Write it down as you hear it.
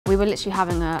We were literally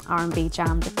having a R&B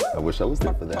jam. I wish I was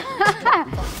there for that.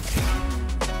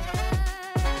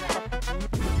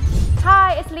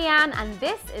 Hi, it's Leigh-Anne and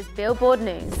this is Billboard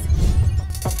News.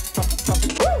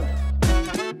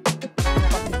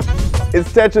 It's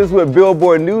Tetris with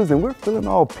Billboard News, and we're feeling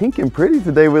all pink and pretty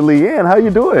today with Leigh-Anne. How you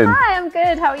doing? Hi, I'm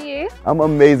good. How are you? I'm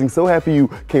amazing. So happy you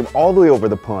came all the way over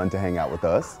the pond to hang out with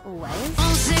us. Always.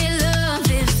 Don't say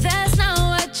love if that's not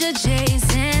what you're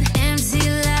chasing. Empty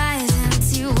lies,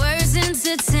 empty words,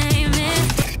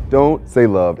 entertainment. Don't Say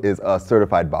Love is a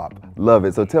certified bop. Love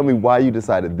it. So tell me why you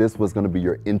decided this was going to be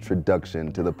your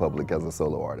introduction to the public as a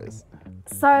solo artist.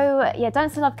 So yeah, Don't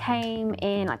Say Love came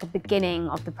in like the beginning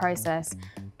of the process.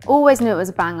 Always knew it was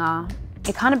a banger.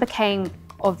 It kind of became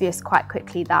obvious quite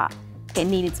quickly that it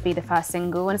needed to be the first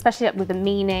single, and especially with the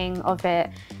meaning of it,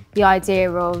 the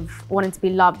idea of wanting to be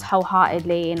loved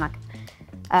wholeheartedly and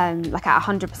like at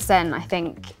 100%. I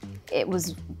think it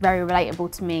was very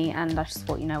relatable to me, and I just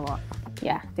thought, you know what?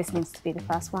 Yeah, this needs to be the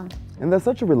first one. And that's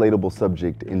such a relatable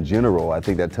subject in general. I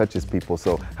think that touches people.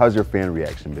 So how's your fan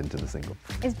reaction been to the single?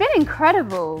 It's been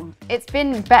incredible. It's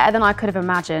been better than I could have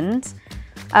imagined.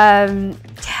 Yeah,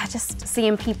 just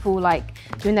seeing people like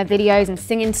doing their videos and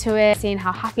singing to it, seeing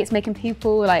how happy it's making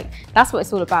people, like that's what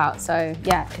it's all about. So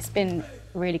yeah, it's been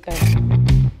really good.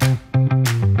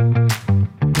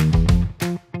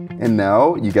 And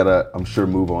now you gotta, I'm sure,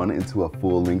 move on into a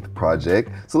full-length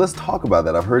project. So let's talk about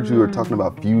that. I've heard you were talking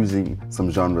about fusing some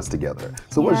genres together.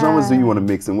 So what genres do you want to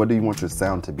mix, and what do you want your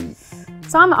sound to be?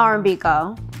 So I'm an R&B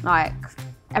girl. Like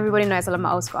everybody knows I love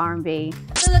my old school R&B.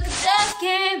 Look at that,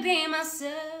 can't be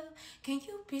myself. Can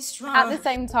you be strong? At the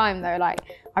same time though, like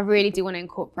I really do want to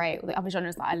incorporate all the other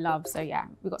genres that I love. So yeah,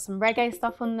 we've got some reggae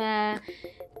stuff on there.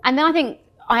 And then I think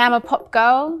I am a pop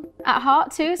girl at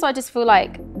heart too. So I just feel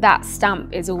like that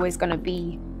stamp is always going to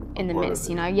be in the mix,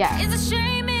 you know? Yeah. It's a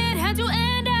shame it had to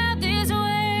end up this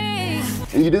way.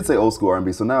 And you did say old school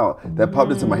R&B, so now that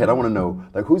popped into my head. I want to know,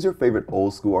 like, who's your favorite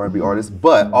old school R&B artist,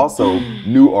 but also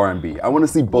new R&B? I want to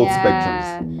see both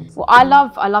spectrums. Well, I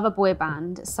love a boy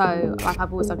band, so like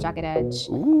I've always loved Jagged Edge.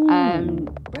 Ooh,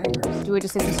 bangers. We were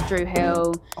just listening to Drew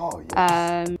Hill. Oh,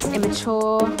 yes.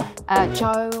 Immature,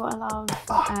 Joe, I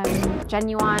love,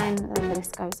 Genuine, and the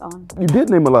list goes on. You did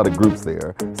name a lot of groups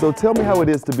there. So tell me how it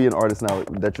is to be an artist now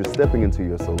that you're stepping into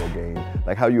your solo game,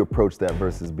 like how you approach that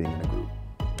versus being in a group.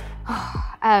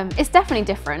 It's definitely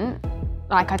different.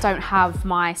 Like I don't have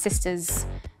my sisters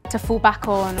to fall back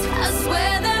on. I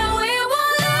swear that we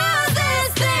will lose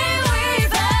this thing we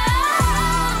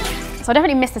found. So I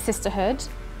definitely miss the sisterhood,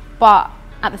 but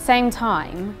at the same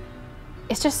time,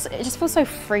 it just feels so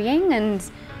freeing and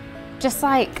just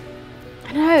like,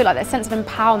 I don't know, like that sense of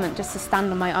empowerment just to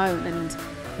stand on my own and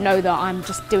know that I'm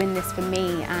just doing this for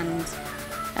me, and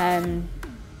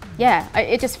yeah,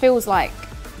 it just feels like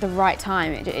the right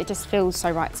time. It just feels so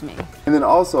right to me. And then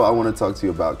also I want to talk to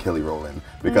you about Kelly Rowland,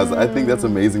 because I think that's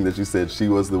amazing that you said she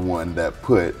was the one that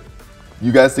put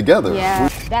you guys together. Yeah.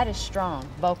 That is strong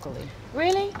vocally.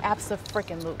 Really?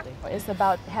 Abso-freaking-lutely. It's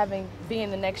about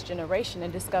being the next generation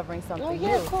and discovering something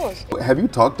new. Of course. Have you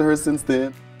talked to her since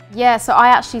then? Yeah, so I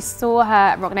actually saw her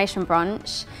at Rock Nation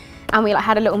brunch and we like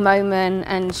had a little moment,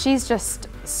 and she's just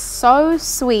so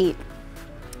sweet,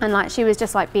 and like she was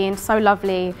just like being so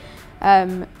lovely.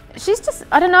 She's just,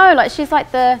 I don't know, like she's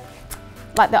like the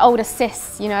older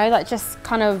sis, you know, like just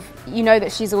kind of, you know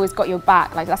that she's always got your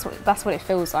back. Like that's what it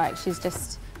feels like. She's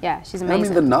just, yeah, she's amazing. I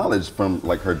mean, the knowledge from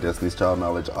like her Destiny's Child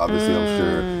knowledge, obviously, I'm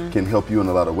sure can help you in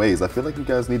a lot of ways. I feel like you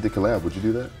guys need to collab. Would you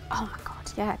do that? Oh my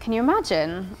God, yeah. Can you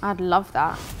imagine? I'd love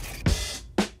that.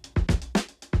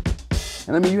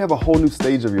 And I mean, you have a whole new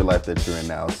stage of your life that you're in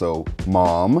now. So,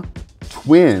 mom,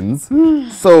 twins.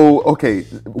 So, okay,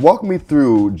 walk me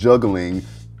through juggling,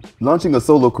 launching a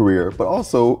solo career, but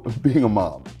also being a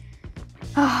mom.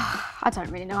 I don't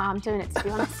really know how I'm doing it, to be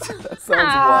honest. That sounds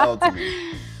wild to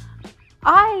me.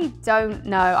 I don't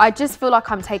know. I just feel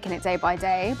like I'm taking it day by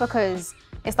day because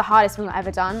it's the hardest thing I've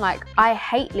ever done. Like, I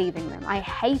hate leaving them. I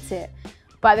hate it.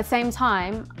 But at the same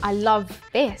time, I love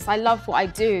this. I love what I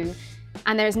do.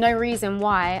 And there is no reason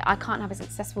why I can't have a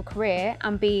successful career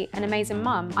and be an amazing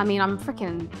mum. I mean, I'm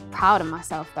freaking proud of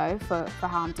myself though for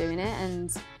how I'm doing it.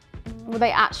 And well,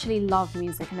 they actually love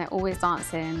music and they're always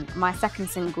dancing. My second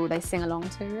single, they sing along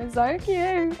to. It's so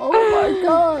cute. Oh my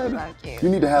God. So cute. You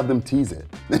need to have them tease it.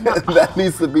 That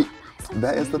needs to be,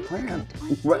 that is the plan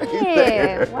right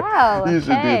there. Wow, You should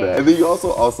do that. And then you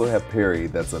also have Perry,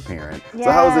 that's a parent. Yeah.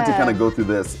 So how is it to kind of go through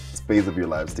this phase of your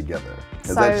lives together?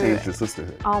 Has that changed your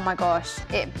sisterhood? Oh my gosh,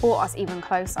 it brought us even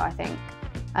closer, I think.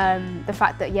 The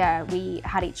fact that, yeah, we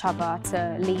had each other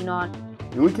to lean on.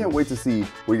 And we can't wait to see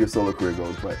where your solo career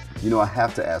goes, but you know, I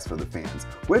have to ask for the fans.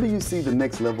 Where do you see the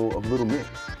next level of Little Mix?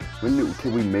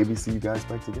 Can we maybe see you guys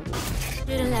back together?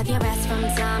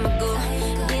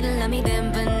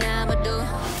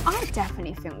 I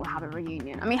definitely think we'll have a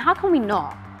reunion. I mean, how can we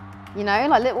not? You know,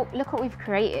 like look what we've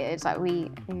created. Like we've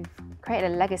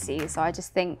created a legacy. So I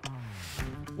just think,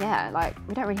 yeah, like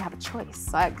we don't really have a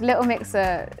choice. Like Little Mix,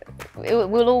 it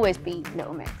will always be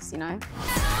Little Mix, you know.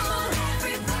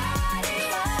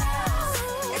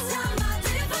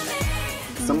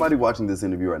 Somebody watching this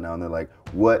interview right now and they're like,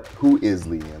 who is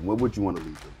Leigh-Anne? What would you want to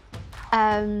leave with?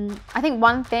 I think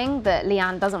one thing that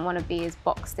Leigh-Anne doesn't want to be is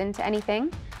boxed into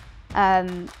anything. I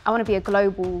want to be a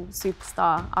global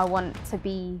superstar. I want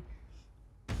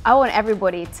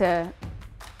everybody to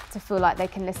feel like they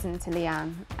can listen to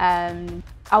Leigh-Anne.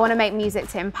 I want to make music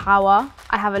to empower.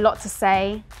 I have a lot to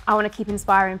say. I want to keep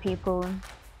inspiring people,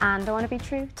 and I want to be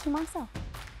true to myself.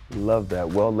 Love that.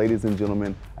 Well, ladies and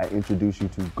gentlemen, I introduce you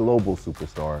to global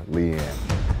superstar Leigh-Anne.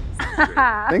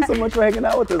 Thanks so much for hanging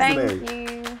out with us today. Thank you.